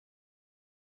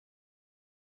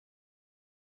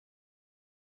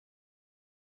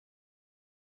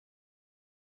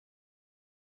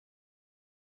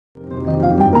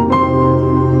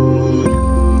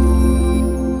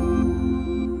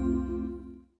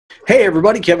Hey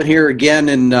everybody, Kevin here again,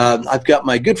 and I've got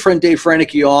my good friend Dave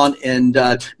Franecki on. And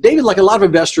David, like a lot of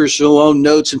investors who own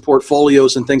notes and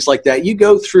portfolios and things like that, you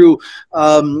go through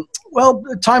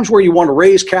times where you want to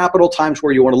raise capital, times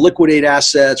where you want to liquidate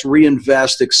assets,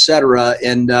 reinvest, etc.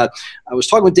 And I was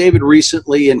talking with David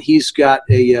recently, and he's got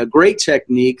a great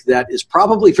technique that is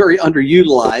probably very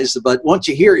underutilized, but once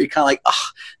you hear it, you're kind of like,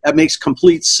 that makes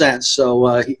complete sense. So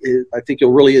I think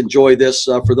you'll really enjoy this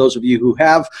for those of you who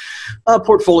have a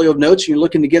portfolio of notes and you're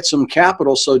looking to get some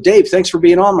capital. So Dave, thanks for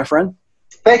being on, my friend.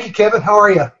 Thank you, Kevin. How are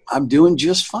you? I'm doing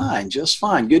just fine, just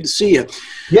fine. Good to see you.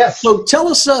 Yes. So tell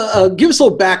us, give us a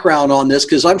little background on this,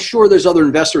 because I'm sure there's other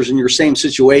investors in your same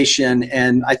situation,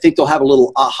 and I think they'll have a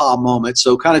little aha moment.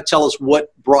 So kind of tell us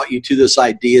what brought you to this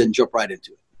idea and jump right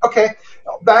into it. Okay.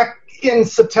 Back in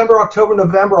September, October,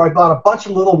 November, I bought a bunch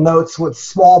of little notes with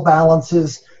small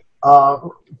balances,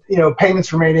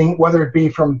 payments remaining, whether it be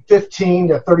from 15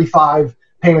 to 35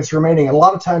 payments remaining. And a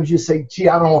lot of times you say, gee,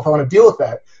 I don't know if I want to deal with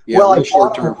that. Yeah, well, I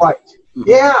bought them right. Mm-hmm.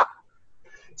 Yeah.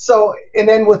 So, and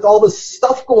then with all this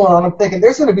stuff going on, I'm thinking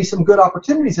there's going to be some good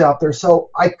opportunities out there. So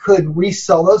I could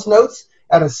resell those notes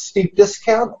at a steep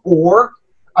discount, or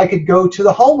I could go to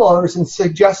the homeowners and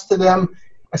suggest to them,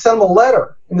 I sent them a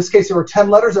letter. In this case, there were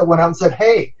 10 letters that went out and said,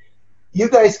 hey, you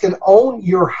guys can own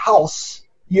your house.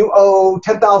 You owe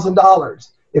 $10,000.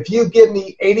 If you give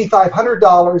me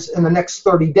 $8,500 in the next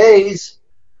 30 days,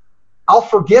 I'll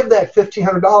forgive that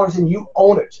 $1,500 and you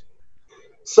own it.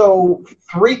 So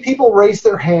 3 people raised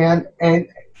their hand, and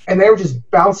they were just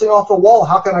bouncing off the wall.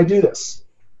 How can I do this?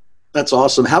 That's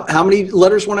awesome. How many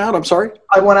letters went out? I'm sorry?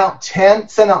 I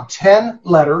sent out 10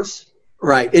 letters.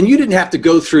 Right. And you didn't have to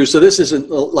go through, so this isn't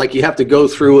like you have to go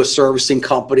through a servicing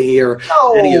company or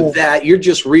any of that. You're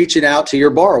just reaching out to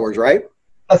your borrowers, right?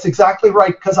 That's exactly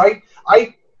right, because I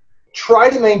try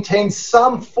to maintain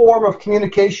some form of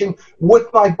communication with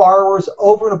my borrowers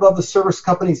over and above the service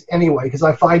companies anyway, because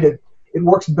I find it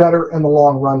works better in the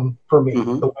long run for me,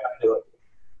 the way I do it.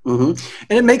 Mm-hmm.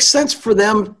 And it makes sense for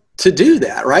them to do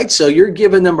that, right? So you're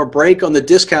giving them a break on the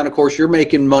discount. Of course, you're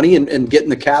making money and getting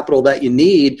the capital that you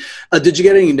need. Did you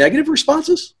get any negative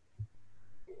responses?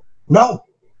 No.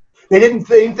 They didn't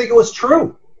think it was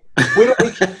true.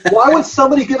 Why would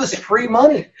somebody give us free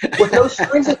money with no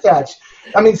strings attached?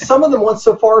 I mean, some of them went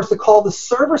so far as to call the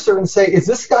servicer and say, is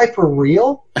this guy for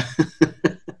real?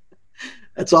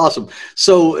 That's awesome.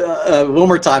 So one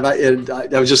more time,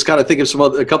 I was just kind of thinking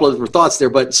of a couple of different thoughts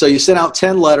there. But so you sent out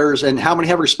 10 letters, and how many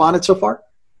have responded so far?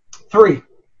 3.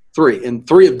 3, and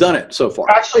 3 have done it so far.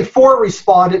 Actually, 4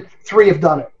 responded. 3 have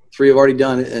done it. 3 have already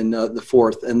done it, and the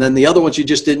 4th. And then the other ones you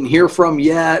just didn't hear from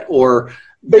yet, or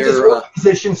they just were in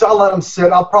position. So I'll let them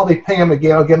sit. I'll probably ping them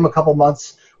again. I'll give them a couple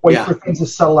months. Wait for things to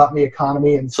settle out in the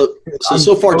economy. And so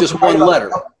far, just one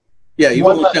letter. Yeah, you've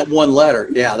only sent one letter.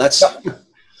 Yeah, that's. Yep.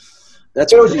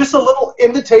 It was just a little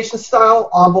invitation style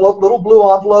envelope, little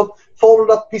blue envelope,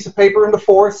 folded up a piece of paper into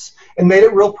fourths, and made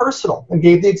it real personal and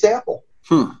gave the example.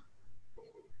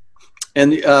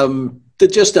 And the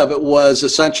gist of it was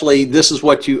essentially, this is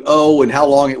what you owe and how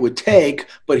long it would take,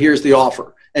 but here's the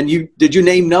offer. And did you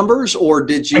name numbers, or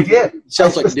did you? I did.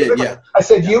 Sounds like you did, yeah. I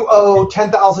said, you owe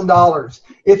 $10,000.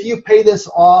 If you pay this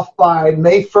off by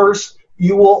May 1st,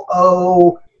 you will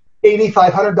owe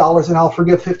 $8,500, and I'll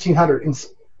forgive $1,500. And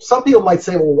some people might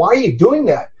say, well, why are you doing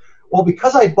that? Well,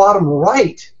 because I bought them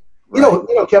right. You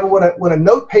know, Kevin, when a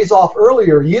note pays off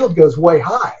earlier, yield goes way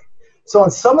high. So on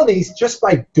some of these, just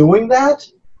by doing that,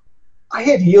 I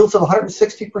had yields of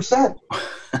 160%.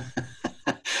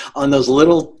 On those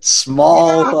little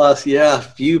small,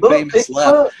 few payments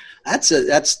left.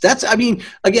 That's. I mean,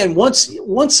 again, once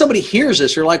somebody hears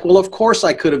this, you're like, well, of course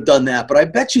I could have done that. But I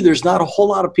bet you there's not a whole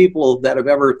lot of people that have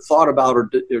ever thought about or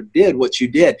did what you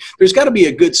did. There's got to be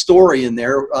a good story in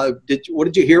there. What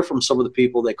did you hear from some of the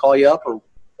people? They call you up, or?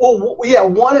 Well, yeah,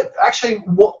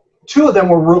 two of them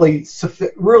were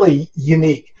really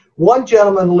unique. One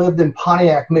gentleman lived in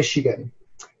Pontiac, Michigan.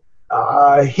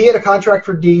 He had a contract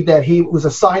for deed that he was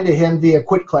assigned to him via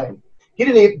quitclaim. He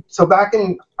didn't even, so back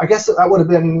in, I guess that would have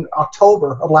been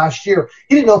October of last year,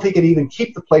 he didn't know if he could even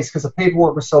keep the place because the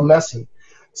paperwork was so messy.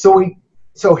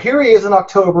 So here he is in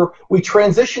October. We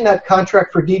transitioned that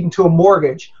contract for deed into a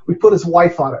mortgage. We put his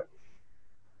wife on it.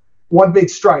 One big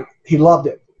strike. He loved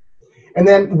it. And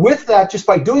then with that, just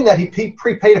by doing that, he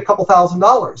prepaid a couple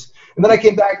 $1,000s. And then I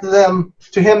came back to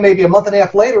him maybe a month and a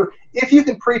half later. If you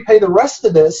can prepay the rest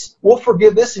of this, we'll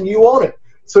forgive this and you own it.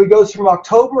 So he goes from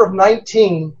October of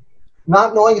 19,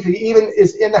 not knowing if he even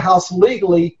is in the house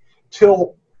legally,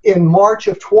 till in March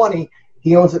of 20,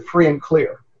 he owns it free and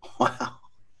clear. Wow.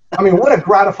 I mean, what a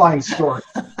gratifying story.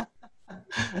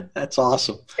 That's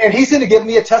awesome. And he's going to give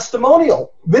me a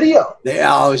testimonial video.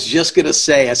 Yeah, I was just going to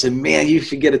say, I said, man, you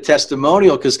should get a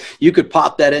testimonial because you could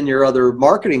pop that in your other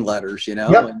marketing letters, you know,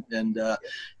 Yep. and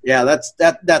yeah,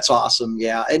 that's awesome.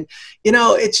 Yeah. And, you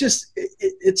know, it's just,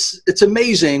 it's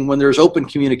amazing when there's open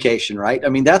communication, right? I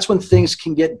mean, that's when things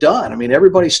can get done. I mean,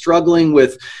 everybody's struggling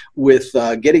with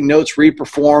getting notes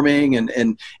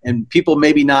reperforming and people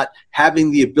maybe not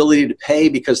having the ability to pay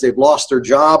because they've lost their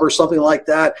job or something like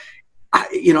that.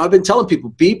 I've been telling people,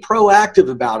 be proactive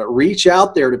about it. Reach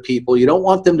out there to people. You don't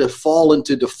want them to fall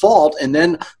into default and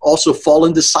then also fall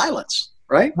into silence,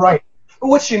 right? Right. But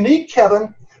what's unique,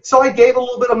 Kevin, so I gave a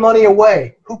little bit of money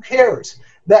away. Who cares?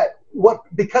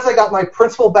 Because I got my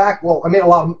principal back, well, I made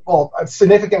a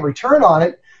significant return on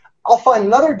it, I'll find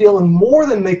another deal and more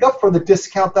than make up for the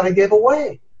discount that I gave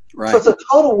away. Right. So it's a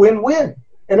total win-win.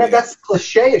 And that's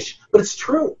cliche-ish, but it's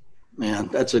true. Man,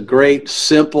 that's a great,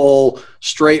 simple,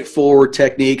 straightforward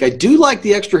technique. I do like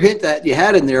the extra hint that you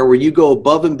had in there where you go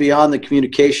above and beyond the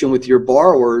communication with your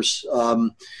borrowers,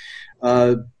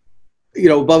 above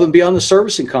and beyond the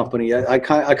servicing company. I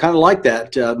kind of like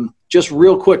that. Just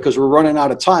real quick, because we're running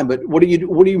out of time, but what do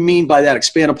you mean by that?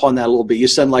 Expand upon that a little bit. You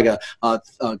send like a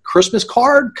Christmas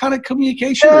card kind of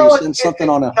communication, or you send something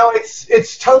on a... No,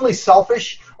 it's totally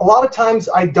selfish. A lot of times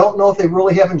I don't know if they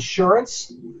really have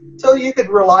insurance, so you could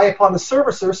rely upon the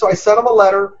servicer. So I send them a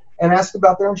letter and ask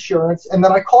about their insurance, and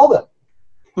then I call them.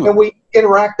 And we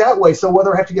interact that way. So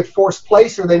whether I have to get forced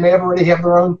place or they may already have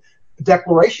their own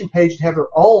declaration page and have their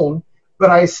own, but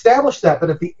I established that.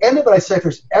 But at the end of it, I say, if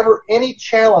there's ever any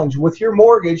challenge with your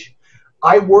mortgage,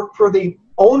 I work for the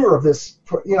owner of this,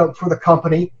 for the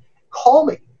company, call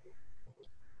me.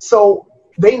 So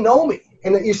they know me.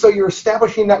 And so you're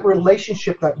establishing that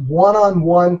relationship, that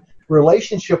one-on-one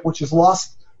relationship, which is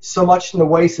lost so much in the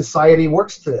way society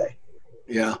works today.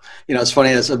 Yeah. It's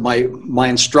funny, as my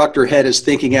instructor head is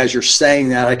thinking as you're saying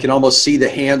that, I can almost see the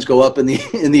hands go up in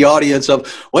the audience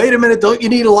of, wait a minute, don't you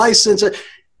need a license?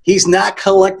 He's not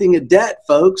collecting a debt,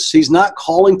 folks. He's not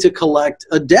calling to collect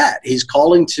a debt. He's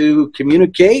calling to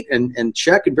communicate and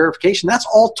check and verification. That's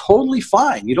all totally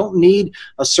fine. You don't need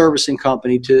a servicing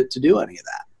company to do any of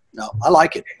that. No, I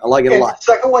like it. I like it a lot. The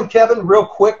second one, Kevin, real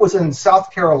quick, was in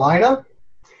South Carolina.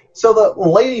 So the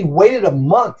lady waited a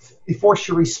month before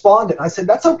she responded. I said,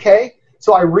 that's okay.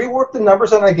 So I reworked the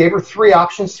numbers and I gave her 3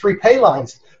 options, 3 pay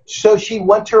lines. So she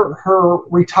went to her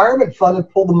retirement fund and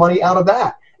pulled the money out of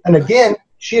that. And again,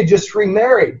 she had just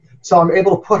remarried. So I'm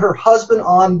able to put her husband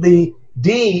on the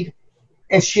deed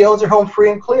and she owns her home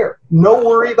free and clear. No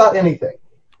worry about anything.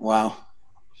 Wow.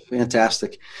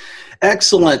 Fantastic.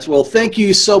 Excellent. Well, thank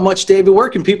you so much, David. Where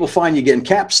can people find you again?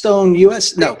 Capstone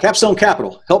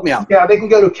Capital. Help me out. Yeah, they can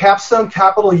go to Capstone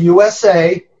Capital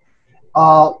USA.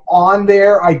 On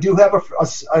there, I do have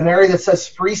an area that says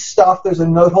free stuff. There's a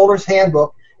note holder's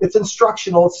handbook. It's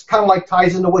instructional. It's kind of like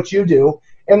ties into what you do.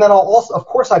 And then I'll also, of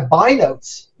course, I buy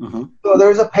notes. Mm-hmm. So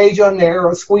there's a page on there,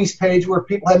 a squeeze page where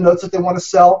people have notes that they want to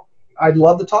sell. I'd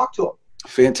love to talk to them.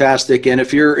 Fantastic. And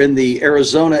if you're in the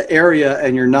Arizona area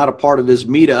and you're not a part of his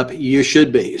meetup, you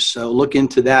should be. So look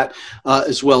into that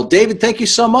as well. David, thank you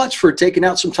so much for taking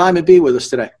out some time and being with us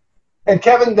today. And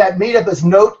Kevin, that meetup is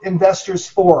Note Investors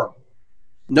Forum.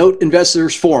 Note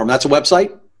Investors Forum. That's a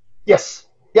website? Yes.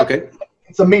 Yep. Okay.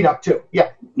 It's a meetup too. Yeah.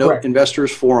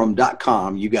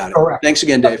 NoteInvestorsForum.com. You got it. Correct. Thanks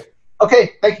again, Dave.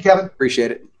 Okay. Thank you, Kevin.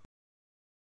 Appreciate it.